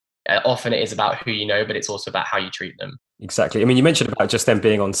that often it is about who you know, but it's also about how you treat them. Exactly. I mean, you mentioned about just them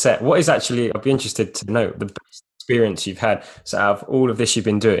being on set. What is actually, I'd be interested to know the best experience you've had. So out of all of this you've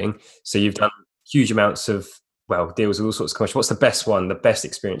been doing, so you've done huge amounts of deals with all sorts of commercials. What's the best one, the best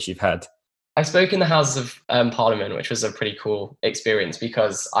experience you've had? I spoke in the Houses of Parliament, which was a pretty cool experience,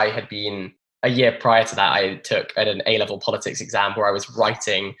 because I had been, a year prior to that, I took an A-level politics exam where I was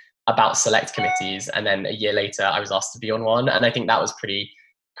writing about select committees, and then a year later I was asked to be on one. And I think that was pretty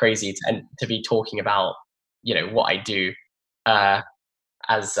crazy to be talking about what I do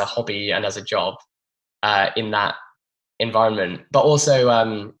as a hobby and as a job in that environment. But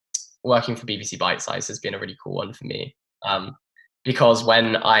also working for BBC Bitesize has been a really cool one for me, because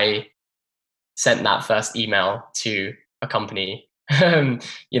when I sent that first email to a company,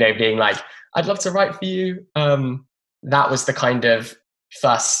 being like, I'd love to write for you, that was the kind of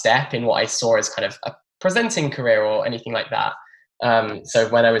first step in what I saw as kind of a presenting career or anything like that. So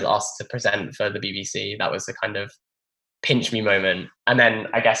when I was asked to present for the BBC, that was the kind of pinch me moment. And then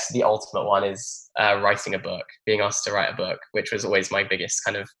I guess the ultimate one is writing a book, being asked to write a book, which was always my biggest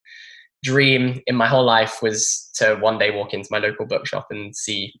kind of dream in my whole life, was to one day walk into my local bookshop and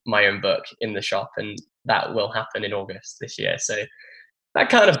see my own book in the shop. And that will happen in August this year. So that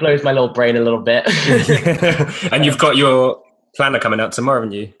kind of blows my little brain a little bit. And you've got your planner coming out tomorrow,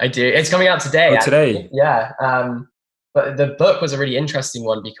 haven't you? I do. It's coming out today. Oh, today? Yeah. But the book was a really interesting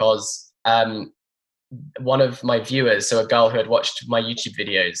one because one of my viewers, so a girl who had watched my YouTube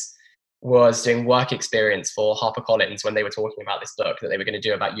videos, was doing work experience for HarperCollins when they were talking about this book that they were going to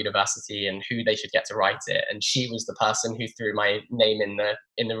do about university and who they should get to write it. And she was the person who threw my name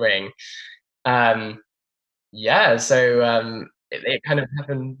in the ring. It kind of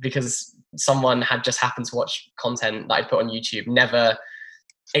happened because someone had just happened to watch content that I put on YouTube, never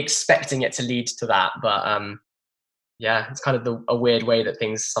expecting it to lead to that. But it's kind of a weird way that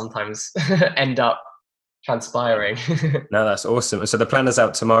things sometimes end up transpiring. No, that's awesome. So the planner's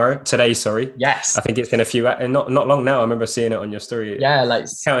out today, sorry. Yes. I think it's been a few, not long now. I remember seeing it on your story. Yeah, like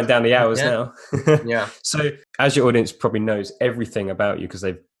counting down the hours now. Yeah. So as your audience probably knows everything about you because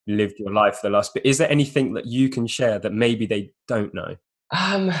they've lived your life for the last bit, is there anything that you can share that maybe they don't know?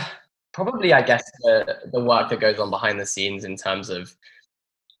 Probably, I guess, the work that goes on behind the scenes in terms of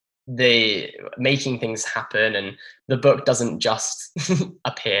the making things happen, and the book doesn't just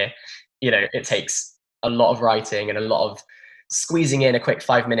appear. It takes a lot of writing and a lot of squeezing in a quick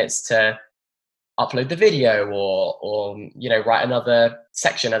 5 minutes to upload the video or write another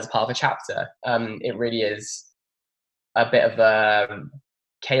section as a part of a chapter. It really is a bit of a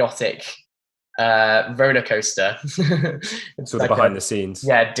chaotic roller coaster. It's sort of behind the scenes.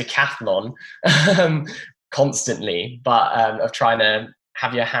 Yeah, decathlon constantly, but of trying to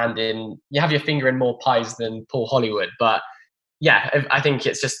have your finger in more pies than Paul Hollywood. But yeah, I think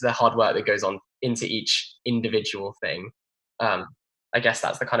it's just the hard work that goes on into each individual thing. I guess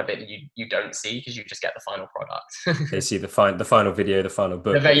that's the kind of bit that you don't see because you just get the final product. They see the final video, the final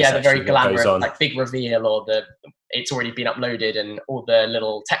book. The very glamorous, like big reveal, or it's already been uploaded and all the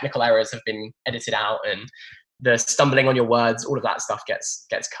little technical errors have been edited out, and the stumbling on your words, all of that stuff gets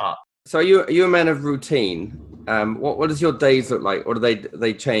cut. So are you a man of routine? What does your days look like, or do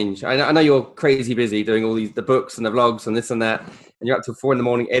they change? I know you're crazy busy doing all the books and the vlogs and this and that, and you're up till 4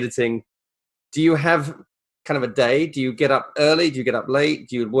 a.m. editing. Do you have kind of a day? Do you get up early? Do you get up late?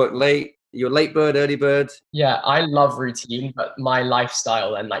 Do you work late? You're a late bird, early bird? Yeah, I love routine, but my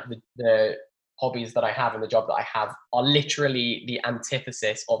lifestyle and like the hobbies that I have and the job that I have are literally the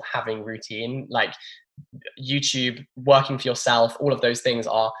antithesis of having routine. Like YouTube, working for yourself, all of those things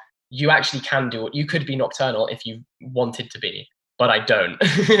are, you actually can do it. You could be nocturnal if you wanted to be, but I don't.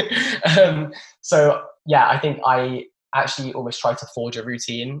 So yeah, I think I actually almost try to forge a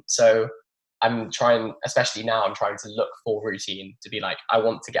routine. So I'm trying, especially now, I'm trying to look for routine to be like, I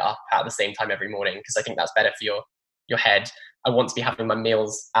want to get up at the same time every morning because I think that's better for your head. I want to be having my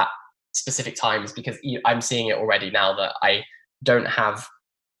meals at specific times because I'm seeing it already now that I don't have,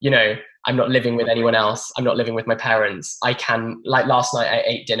 I'm not living with anyone else. I'm not living with my parents. I can, like last night, I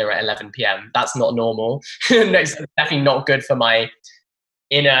ate dinner at 11 p.m. That's not normal. It's definitely not good for my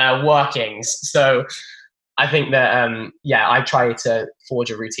inner workings. So I think that, I try to forge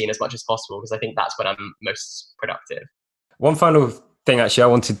a routine as much as possible because I think that's when I'm most productive. One final thing, actually, I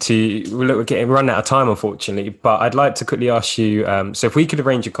wanted to, we're getting run out of time, unfortunately, but I'd like to quickly ask you, so if we could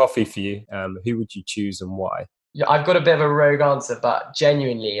arrange a coffee for you, who would you choose and why? Yeah, I've got a bit of a rogue answer, but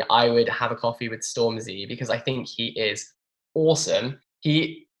genuinely, I would have a coffee with Stormzy because I think he is awesome.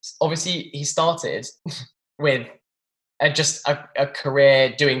 He started with just a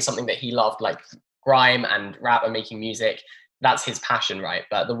career doing something that he loved, like grime and rap and making music. That's his passion, right?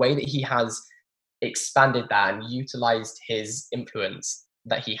 But the way that he has expanded that and utilized his influence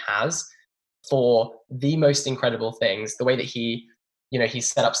that he has for the most incredible things, the way that he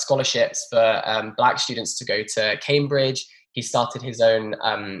set up scholarships for Black students to go to Cambridge. He started his own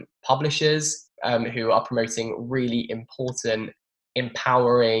publishers who are promoting really important,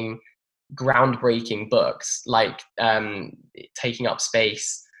 empowering, groundbreaking books like Taking Up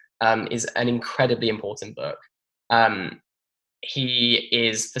Space is an incredibly important book. He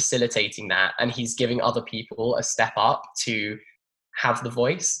is facilitating that and he's giving other people a step up to have the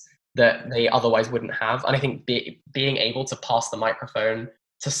voice. that they otherwise wouldn't have. And I think being able to pass the microphone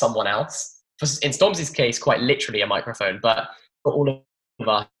to someone else, in Stormzy's case, quite literally a microphone, but for all of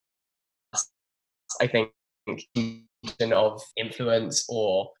us, I think of influence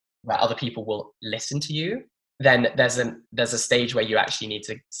or where other people will listen to you, then there's a stage where you actually need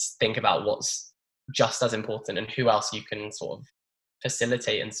to think about what's just as important and who else you can sort of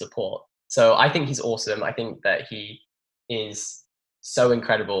facilitate and support. So I think he's awesome. I think that he is so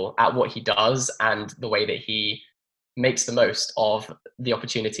incredible at what he does and the way that he makes the most of the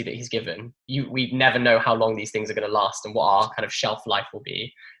opportunity that he's given. We never know how long these things are going to last and what our kind of shelf life will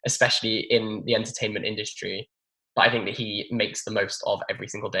be, especially in the entertainment industry. But I think that he makes the most of every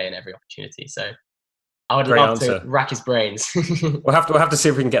single day and every opportunity. So I would love to rack his brains. We'll have to see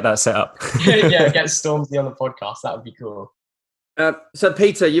if we can get that set up. Yeah, get Stormzy on the podcast. That would be cool. So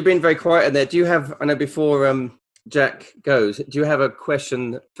Peter, you've been very quiet in there. Do you have, I know before Jack goes, do you have a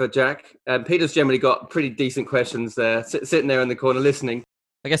question for Jack? Peter's generally got pretty decent questions there, sitting there in the corner listening.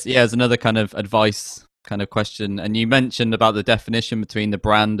 I guess, yeah, as another kind of advice kind of question. And you mentioned about the definition between the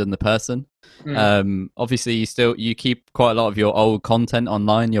brand and the person. Obviously, you keep quite a lot of your old content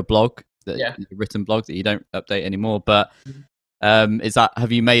online, your blog, your written blog that you don't update anymore. But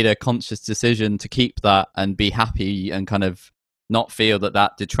have you made a conscious decision to keep that and be happy and kind of not feel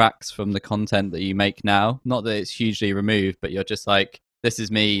that detracts from the content that you make now? Not that it's hugely removed, but you're just like, this is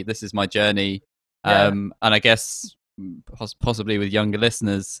me, this is my journey. And I guess possibly with younger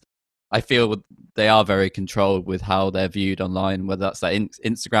listeners, I feel they are very controlled with how they're viewed online, whether that's like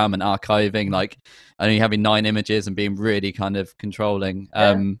Instagram and archiving, like only having 9 images and being really kind of controlling.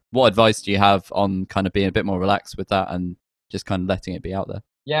 What advice do you have on kind of being a bit more relaxed with that and just kind of letting it be out there?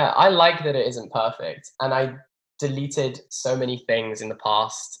 Yeah, I like that it isn't perfect. And I deleted so many things in the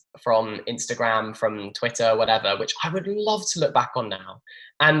past from Instagram, from Twitter, whatever, which I would love to look back on now.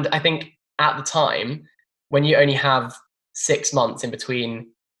 And I think at the time, when you only have 6 months in between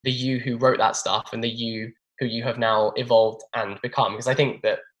the you who wrote that stuff and the you who you have now evolved and become, because I think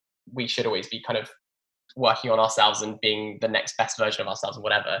that we should always be kind of working on ourselves and being the next best version of ourselves and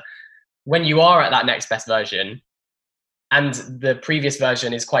whatever. When you are at that next best version and the previous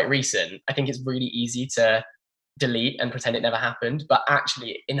version is quite recent, I think it's really easy to delete and pretend it never happened. But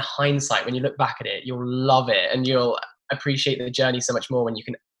actually, in hindsight, when you look back at it, you'll love it and you'll appreciate the journey so much more when you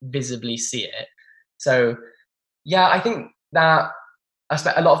can visibly see it. So yeah, I think that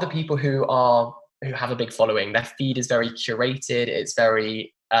a lot of the people who have a big following, their feed is very curated. It's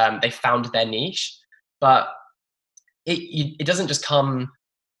very they found their niche, but it doesn't just come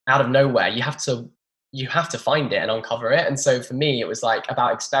out of nowhere. You have to find it and uncover it. And so for me, it was like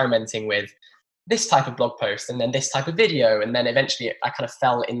about experimenting with this type of blog post and then this type of video, and then eventually I kind of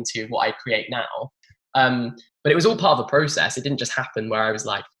fell into what I create now. But it was all part of a process. It didn't just happen where I was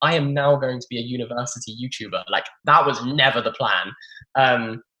like, I am now going to be a university YouTuber. Like, that was never the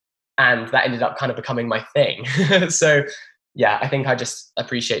plan. And that ended up kind of becoming my thing. So yeah, I think I just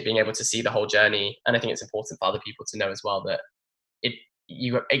appreciate being able to see the whole journey. And I think it's important for other people to know as well that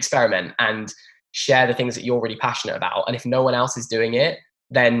you experiment and share the things that you're really passionate about. And if no one else is doing it,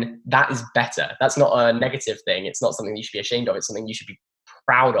 then that is better. That's not a negative thing. It's not something you should be ashamed of. It's something you should be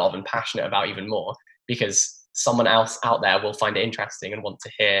proud of and passionate about even more, because someone else out there will find it interesting and want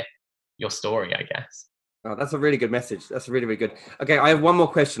to hear your story, I guess. Oh, that's a really good message. That's really, really good. Okay, I have one more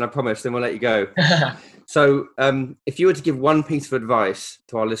question, I promise, then we'll let you go. So if you were to give one piece of advice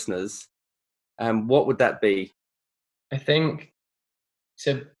to our listeners, what would that be? I think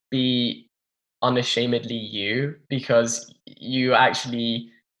to be unashamedly you, because you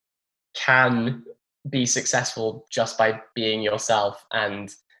actually can be successful just by being yourself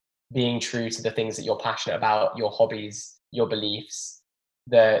and being true to the things that you're passionate about, your hobbies, your beliefs,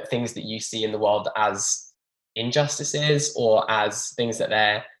 the things that you see in the world as injustices or as things that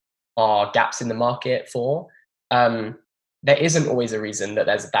there are gaps in the market for. There isn't always a reason that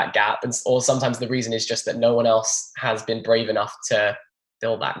there's that gap, or sometimes the reason is just that no one else has been brave enough to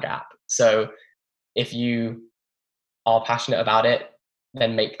fill that gap. So if you are passionate about it,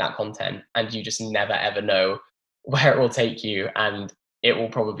 then make that content, and you just never ever know where it will take you, and it will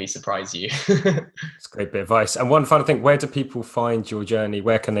probably surprise you. It's great bit of advice. And one final thing, where do people find your journey?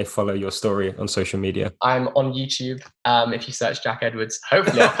 Where can they follow your story on social media? I'm on YouTube. If you search Jack Edwards,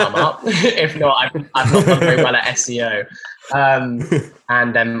 hopefully I'll come up. If not, I've not done very well at SEO.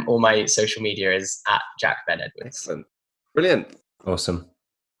 And then all my social media is at Jack Ben Edwards. Excellent. Brilliant. Awesome.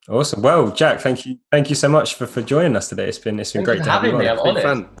 Well, Jack, thank you so much for joining us today. It's been great to have you on. It's been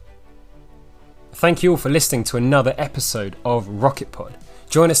fun. Thank you all for listening to another episode of Rocket Pod.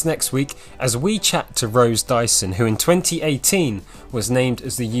 Join us next week as we chat to Rose Dyson, who in 2018 was named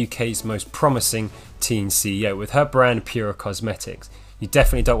as the UK's most promising teen CEO with her brand Pura Cosmetics. You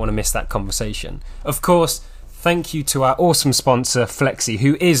definitely don't want to miss that conversation. Of course, thank you to our awesome sponsor Flexi,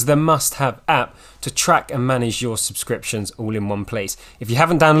 who is the must-have app to track and manage your subscriptions all in one place. If you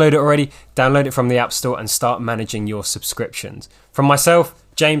haven't downloaded it already, download it from the App Store and start managing your subscriptions. From myself,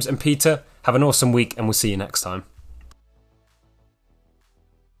 James and Peter, have an awesome week and we'll see you next time.